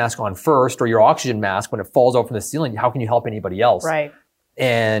gas mask on first or your oxygen mask when it falls out from the ceiling, how can you help anybody else? Right.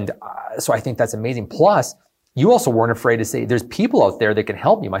 And so I think that's amazing. Plus, you also weren't afraid to say, there's people out there that can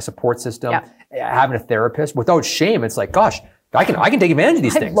help me. My support system, having a therapist without shame. It's like, gosh, I can take advantage of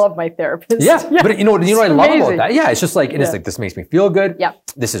these things. I love my therapist. Yeah. But you know what I love about that? Yeah. It's just like, it's like, this makes me feel good. Yeah.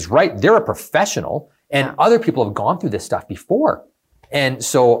 This is right. They're a professional and other people have gone through this stuff before. And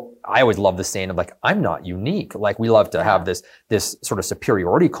so I always love the saying of I'm not unique. We love to have this sort of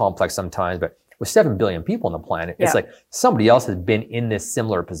superiority complex sometimes, but with 7 billion people on the planet. It's like somebody else has been in this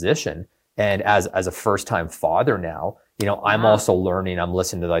similar position. And as a first-time father now, you know, I'm also learning. I'm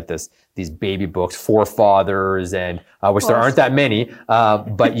listening to like these baby books, Forefathers, and which there aren't that many,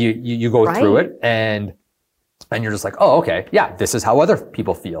 but you go through it, and you're just like, oh, okay, yeah, this is how other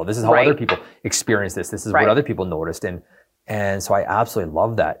people feel. This is how other people experience this. This is what other people noticed, and so I absolutely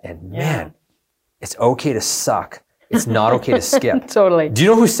love that. And man, it's okay to suck. It's not okay to skip. Totally. Do you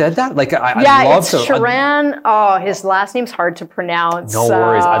know who said that? Like, I love to. Yeah, Sharan. Oh, his last name's hard to pronounce. No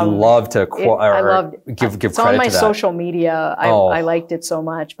worries. I'd love to give credit to that. It's on my social media. I liked it so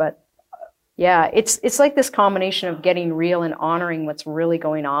much. But yeah, it's like this combination of getting real and honoring what's really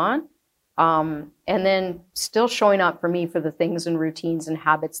going on. And then still showing up for me for the things and routines and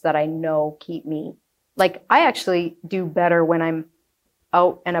habits that I know keep me. Like, I actually do better when I'm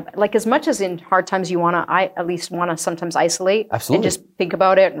out and up. Like, as much as in hard times I at least want to sometimes isolate and just think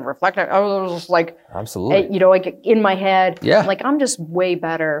about it and reflect. I was like, you know, like in my head, like I'm just way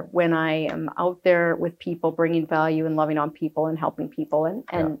better when I am out there with people, bringing value and loving on people and helping people.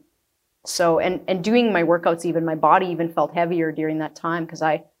 And so, and doing my workouts, even my body even felt heavier during that time because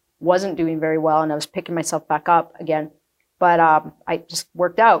I wasn't doing very well and I was picking myself back up again. But I just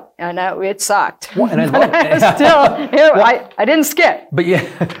worked out, and it sucked. Well, and I love it. Still, I didn't skip. But yeah,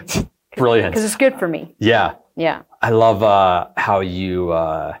 brilliant. Because it's good for me. Yeah. Yeah. I love how you.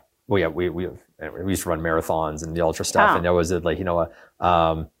 We used to run marathons and the ultra stuff, and there was like, you know,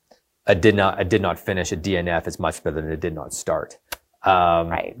 I did not finish a DNF is much better than it did not start.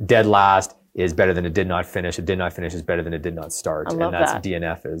 Dead last is better than it did not finish. It did not finish is better than it did not start, and that's what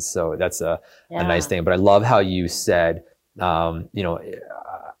DNF is. So that's a nice thing. But I love how you said, you know,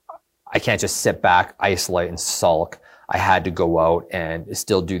 I can't just sit back, isolate, and sulk. I had to go out and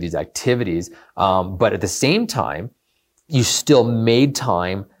still do these activities. But at the same time, you still made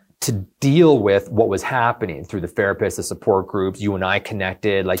time to deal with what was happening through the therapists, the support groups. You and I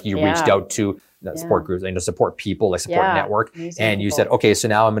connected, like you reached out to support groups and to support people, like support network. And you said, okay, so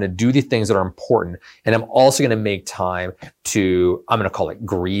now I'm going to do the things that are important. And I'm also going to make time to, I'm going to call it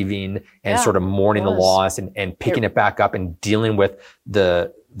grieving and sort of mourning the loss and picking it back up and dealing with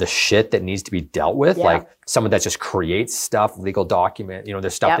the shit that needs to be dealt with. Like someone that just creates stuff, legal document, you know,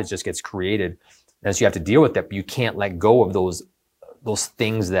 there's stuff that just gets created. And so you have to deal with that, but you can't let go of those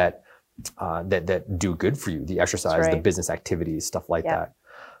things that do good for you, the exercise, the business activities, stuff like that.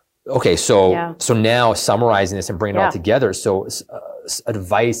 Okay, so now summarizing this and bringing it all together. So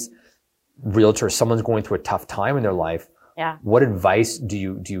advice, realtor, someone's going through a tough time in their life. What advice do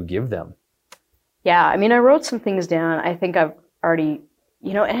you give them? Yeah, I mean, I wrote some things down. I think I've already,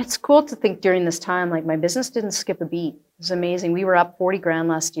 you know, and it's cool to think during this time, like my business didn't skip a beat. It was amazing. We were up 40 grand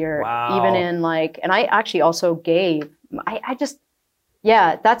last year, even in like, and I actually also gave, I just,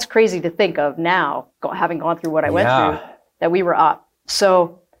 that's crazy to think of now, having gone through what I went through, that we were up.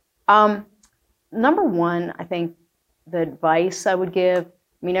 So, number one, I think the advice I would give,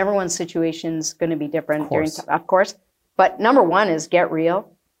 I mean, everyone's situation's going to be different of course, but number one is get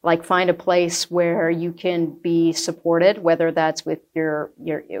real. Like, find a place where you can be supported, whether that's with your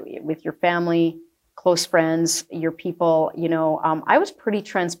family, close friends, your people. You know, I was pretty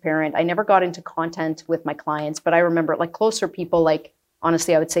transparent. I never got into content with my clients, but I remember like closer people, like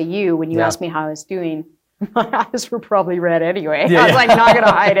honestly, I would say you, when you asked me how I was doing, my eyes were probably red anyway. I was like not going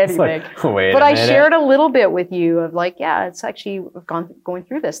to hide anything. Like, but I shared a little bit with you of like, it's actually going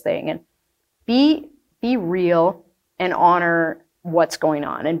through this thing, and be real and honor what's going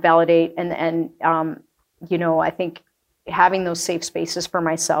on and validate and you know, I think having those safe spaces for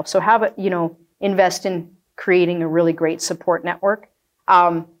myself. So invest in creating a really great support network.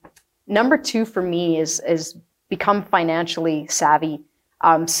 Number two for me is become financially savvy,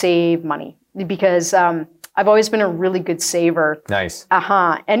 save money, because I've always been a really good saver. Nice.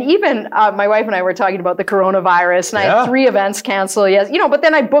 And even my wife and I were talking about the coronavirus, and I had 3 events canceled. Yes, you know, but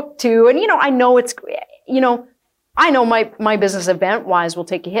then I booked 2, and you know, I know it's, you know, I know my business event wise will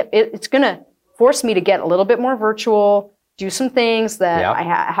take a hit. It's going to force me to get a little bit more virtual, do some things that I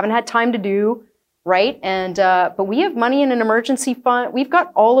haven't had time to do. Right. And, but we have money in an emergency fund. We've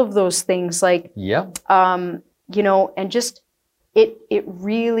got all of those things, like, you know, and just, it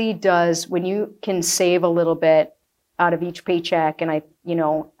really does, when you can save a little bit out of each paycheck, and you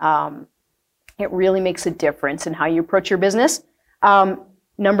know, it really makes a difference in how you approach your business.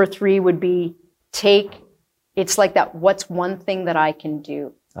 Number 3 would be it's like that, what's one thing that I can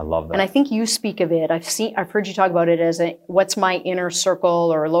do? I love that. And I think you speak of it. I've heard you talk about it as what's my inner circle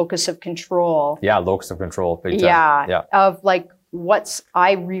or locus of control. Yeah, locus of control. Big time. Yeah. Of like,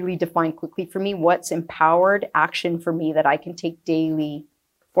 I really define quickly for me, what's empowered action for me that I can take daily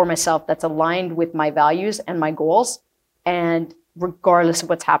for myself that's aligned with my values and my goals, and regardless of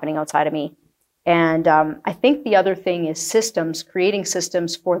what's happening outside of me. And I think the other thing is systems, creating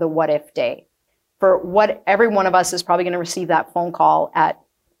systems for the what if day. For what every one of us is probably going to receive that phone call at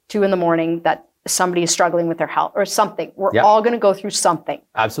 2 a.m. that somebody is struggling with their health or something. We're all going to go through something.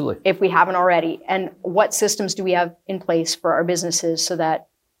 Absolutely. If we haven't already. And what systems do we have in place for our businesses so that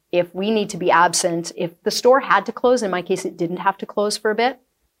if we need to be absent, if the store had to close, in my case, it didn't have to close for a bit,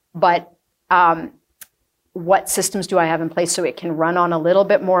 but what systems do I have in place so it can run on a little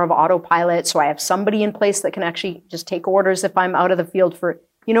bit more of autopilot, so I have somebody in place that can actually just take orders if I'm out of the field for,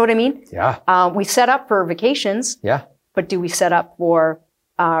 you know what I mean? Yeah. We set up for vacations, but do we set up for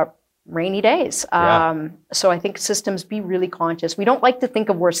rainy days? So I think systems, be really conscious. We don't like to think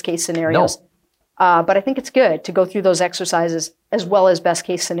of worst case scenarios, but I think it's good to go through those exercises as well as best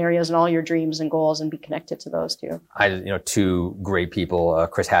case scenarios and all your dreams and goals and be connected to those too. Two great people,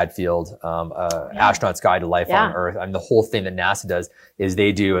 Chris Hadfield, Astronaut's Guide to Life on Earth. The whole thing that NASA does is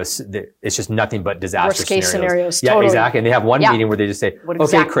they do, it's just nothing but disaster worst case scenarios. Yeah, totally. Exactly. And they have one meeting where they just say,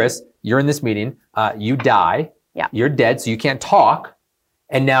 okay, Chris, you're in this meeting, you die, you're dead, so you can't talk.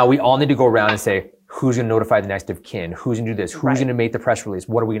 And now we all need to go around and say, who's going to notify the next of kin? Who's going to do this? Who's going to make the press release?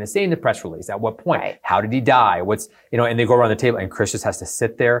 What are we going to say in the press release? At what point? How did he die? What's, and they go around the table and Chris just has to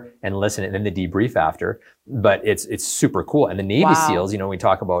sit there and listen and then they debrief after. But it's super cool. And the Navy SEALs, we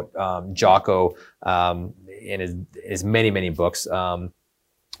talk about Jocko in his many books,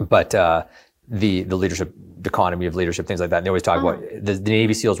 but the leadership, the economy of leadership, things like that. And they always talk about the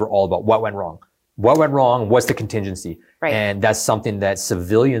Navy SEALs were all about what went wrong. What went wrong? What's the contingency? And that's something that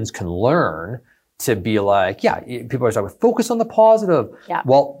civilians can learn to be like, people are talking about focus on the positive.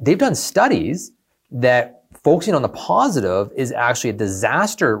 Well, they've done studies that focusing on the positive is actually a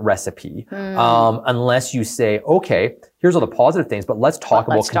disaster recipe, unless you say, okay, here's all the positive things, but let's talk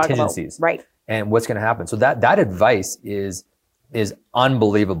about contingencies. And what's going to happen. So that advice is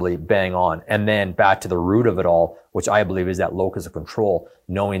unbelievably bang on. And then back to the root of it all, which I believe is that locus of control,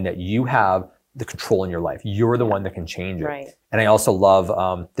 knowing that you have the control in your life. You're the one that can change it. And I also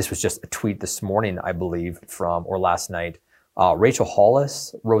love, this was just a tweet this morning, I believe, or last night. Rachel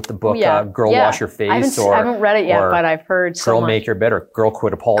Hollis wrote the book, Girl Wash Your Face. I haven't read it yet, but I've heard so Girl much. Make Your Bed, or Girl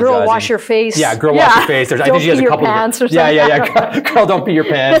Quit Apologizing. Girl Wash Your Face. Yeah, Girl Wash Your Face. I think she has a couple of them. Girl Don't Pee Your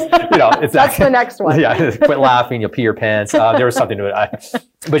Pants. It's That's the next one. Quit laughing, you'll pee your pants. There was something to it.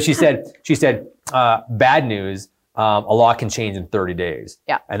 But she said, bad news, a lot can change in 30 days.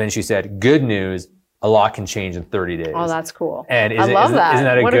 And then she said, good news, a lot can change in 30 days. Oh, that's cool. And I love that. Isn't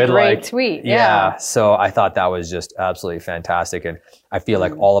that a what good a great tweet. Yeah. So I thought that was just absolutely fantastic. And I feel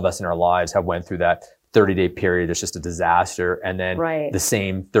like all of us in our lives have went through that 30-day period. It's just a disaster. And then the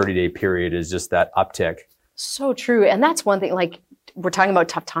same 30-day period is just that uptick. So true. And that's one thing, like we're talking about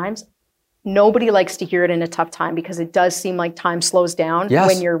tough times. Nobody likes to hear it in a tough time because it does seem like time slows down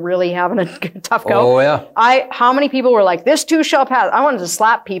when you're really having a tough go. How many people were like, this too shall pass? I wanted to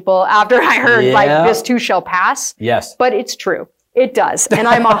slap people after I heard this too shall pass. But it's true. It does. And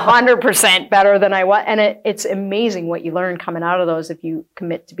I'm 100% better than I was. And it's amazing what you learn coming out of those if you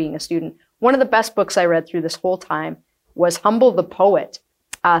commit to being a student. One of the best books I read through this whole time was Humble the Poet.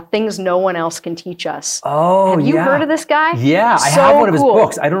 Things No One Else Can Teach Us. Have you heard of this guy? I have one of his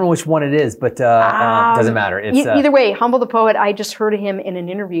books. I don't know which one it is, but doesn't matter. It's, either way, Humble the Poet, I just heard of him in an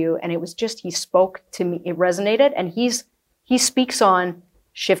interview, and it was just, he spoke to me, it resonated, and he speaks on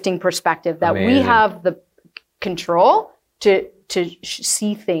shifting perspective, that we have the control to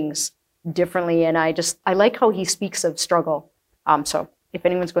see things differently, and I like how he speaks of struggle. So if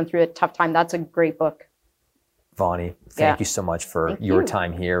anyone's going through a tough time, that's a great book. Vonny, thank you so much for your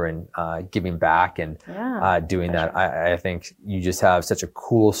time here and giving back and doing that. I think you just have such a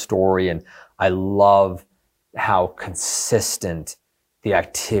cool story, and I love how consistent the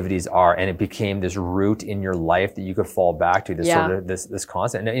activities are, and it became this root in your life that you could fall back to. This sort of this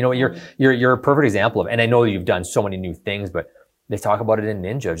constant. And you're a perfect example of. And I know you've done so many new things, but they talk about it in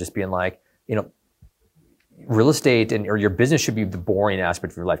Ninja, just being like, real estate or your business should be the boring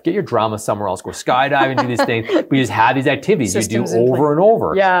aspect of your life. Get your drama somewhere else. Go skydiving, do these things. But you just have these activities systems you do over and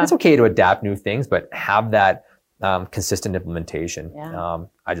over. It's okay to adapt new things, but have that consistent implementation.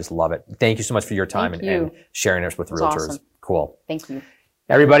 I just love it. Thank you so much for your time and sharing us with realtors. Awesome. Cool. Thank you.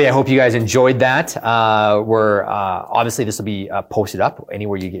 Everybody, I hope you guys enjoyed that. We're obviously this will be posted up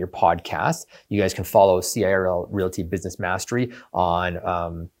anywhere you get your podcasts. You guys can follow CIRL Realty Business Mastery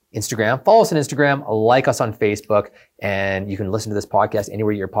on Instagram. Follow us on Instagram, like us on Facebook, and you can listen to this podcast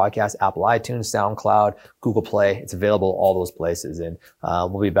anywhere you get your podcast, Apple iTunes, SoundCloud, Google Play. It's available all those places. And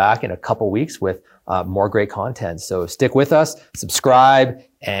we'll be back in a couple weeks with more great content. So stick with us, subscribe,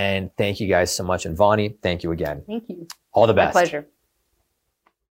 and thank you guys so much. And Vonny, thank you again. Thank you. All the best. My pleasure.